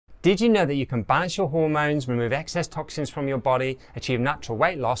Did you know that you can balance your hormones, remove excess toxins from your body, achieve natural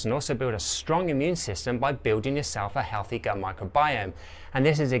weight loss, and also build a strong immune system by building yourself a healthy gut microbiome? And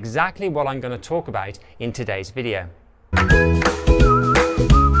this is exactly what I'm going to talk about in today's video.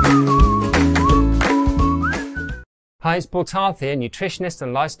 Hi, it's Paul Tarth here, nutritionist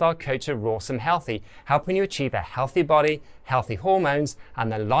and lifestyle coach at Rawsome Healthy, helping you achieve a healthy body, healthy hormones,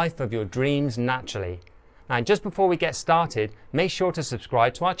 and the life of your dreams naturally. Now, just before we get started, make sure to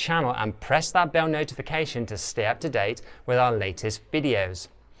subscribe to our channel and press that bell notification to stay up to date with our latest videos.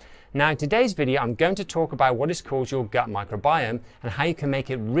 Now, in today's video, I'm going to talk about what is called your gut microbiome and how you can make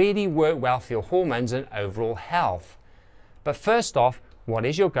it really work well for your hormones and overall health. But first off, what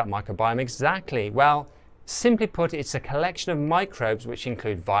is your gut microbiome exactly? Well, simply put, it's a collection of microbes which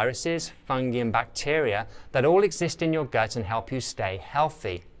include viruses, fungi, and bacteria that all exist in your gut and help you stay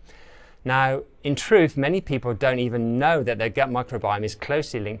healthy. Now, in truth, many people don't even know that their gut microbiome is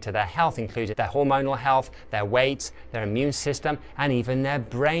closely linked to their health, including their hormonal health, their weight, their immune system, and even their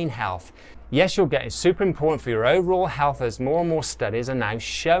brain health. Yes, your gut is super important for your overall health, as more and more studies are now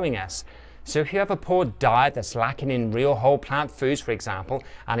showing us. So if you have a poor diet that's lacking in real whole plant foods, for example,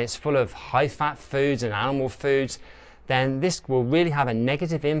 and it's full of high-fat foods and animal foods, then this will really have a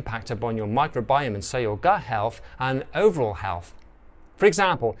negative impact upon your microbiome and so your gut health and overall health. For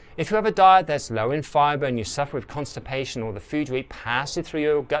example, if you have a diet that's low in fiber and you suffer with constipation, or the food you eat passes through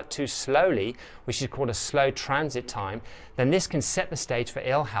your gut too slowly, which is called a slow transit time, then this can set the stage for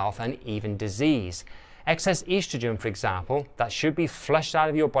ill health and even disease. Excess estrogen, for example, that should be flushed out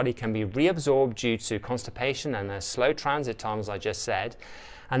of your body can be reabsorbed due to constipation and a slow transit time, as I just said.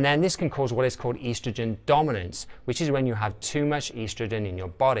 And then this can cause what is called estrogen dominance, which is when you have too much estrogen in your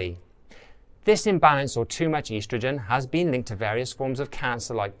body. This imbalance or too much estrogen has been linked to various forms of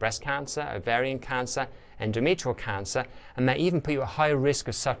cancer like breast cancer, ovarian cancer, endometrial cancer, and may even put you at higher risk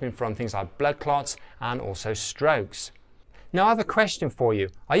of suffering from things like blood clots and also strokes. Now, I have a question for you.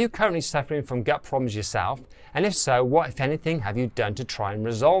 Are you currently suffering from gut problems yourself? And if so, what, if anything, have you done to try and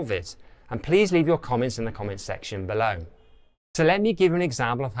resolve it? And please leave your comments in the comment section below. So let me give you an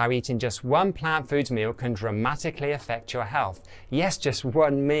example of how eating just one plant foods meal can dramatically affect your health. Yes, just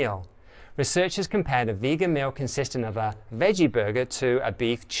one meal. Researchers compared a vegan meal consisting of a veggie burger to a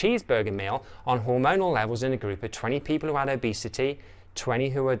beef cheeseburger meal on hormonal levels in a group of 20 people who had obesity, 20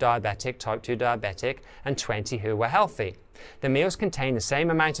 who were diabetic, type 2 diabetic, and 20 who were healthy. The meals contain the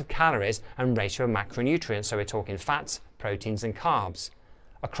same amount of calories and ratio of macronutrients, so we're talking fats, proteins, and carbs.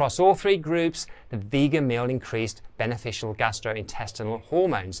 Across all three groups, the vegan meal increased beneficial gastrointestinal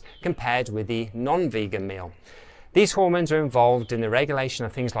hormones compared with the non-vegan meal. These hormones are involved in the regulation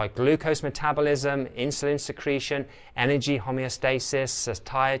of things like glucose metabolism, insulin secretion, energy homeostasis,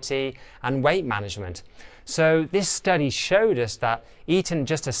 satiety, and weight management. So this study showed us that eating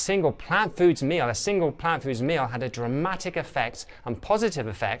just a single plant foods meal had a dramatic effect and positive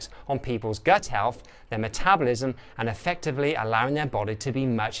effects on people's gut health, their metabolism, and effectively allowing their body to be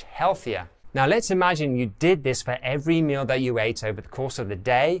much healthier. Now let's imagine you did this for every meal that you ate over the course of the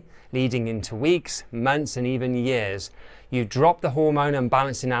day, leading into weeks, months, and even years. You dropped the hormone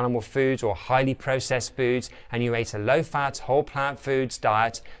imbalance in animal foods or highly processed foods, and you ate a low-fat, whole plant foods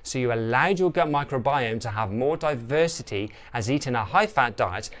diet, so you allowed your gut microbiome to have more diversity, as eating a high-fat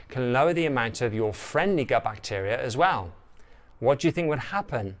diet can lower the amount of your friendly gut bacteria as well. What do you think would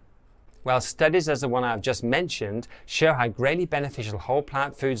happen? Well, studies as the one I've just mentioned show how greatly beneficial whole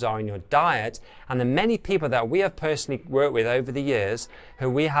plant foods are in your diet, and the many people that we have personally worked with over the years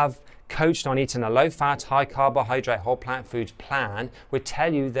who we have coached on eating a low-fat, high-carbohydrate whole plant foods plan would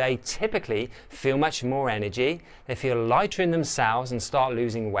tell you they typically feel much more energy, they feel lighter in themselves and start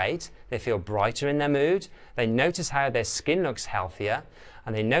losing weight, they feel brighter in their mood, they notice how their skin looks healthier,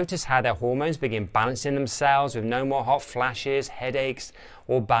 and they notice how their hormones begin balancing themselves with no more hot flashes, headaches,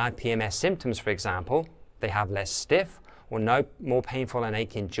 or bad PMS symptoms, for example. They have less stiff or no more painful and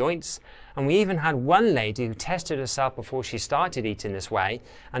aching joints. And we even had one lady who tested herself before she started eating this way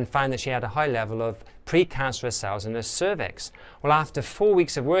and found that she had a high level of precancerous cells in her cervix. Well, after 4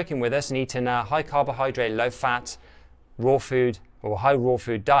 weeks of working with us and eating a high carbohydrate, low fat, raw food or high raw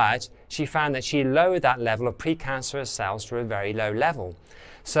food diet, she found that she lowered that level of precancerous cells to a very low level.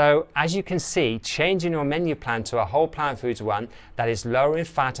 So as you can see, changing your menu plan to a whole plant foods one that is lower in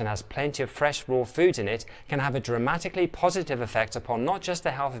fat and has plenty of fresh raw foods in it can have a dramatically positive effect upon not just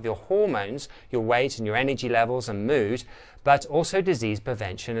the health of your hormones, your weight and your energy levels and mood, but also disease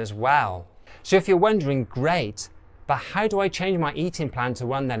prevention as well. So if you're wondering, great, but how do I change my eating plan to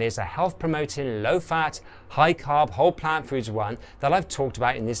one that is a health promoting, low fat, high carb, whole plant foods one that I've talked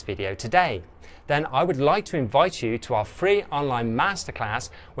about in this video today? then I would like to invite you to our free online masterclass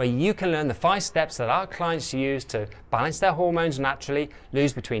where you can learn the 5 steps that our clients use to balance their hormones naturally,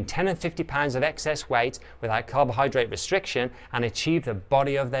 lose between 10 and 50 pounds of excess weight without carbohydrate restriction, and achieve the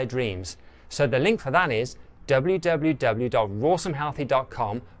body of their dreams. So the link for that is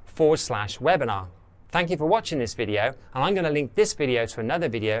www.rawesomehealthy.com/webinar. Thank you for watching this video, and I'm going to link this video to another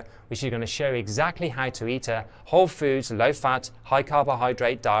video which is going to show exactly how to eat a whole foods, low fat, high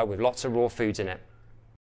carbohydrate diet with lots of raw foods in it.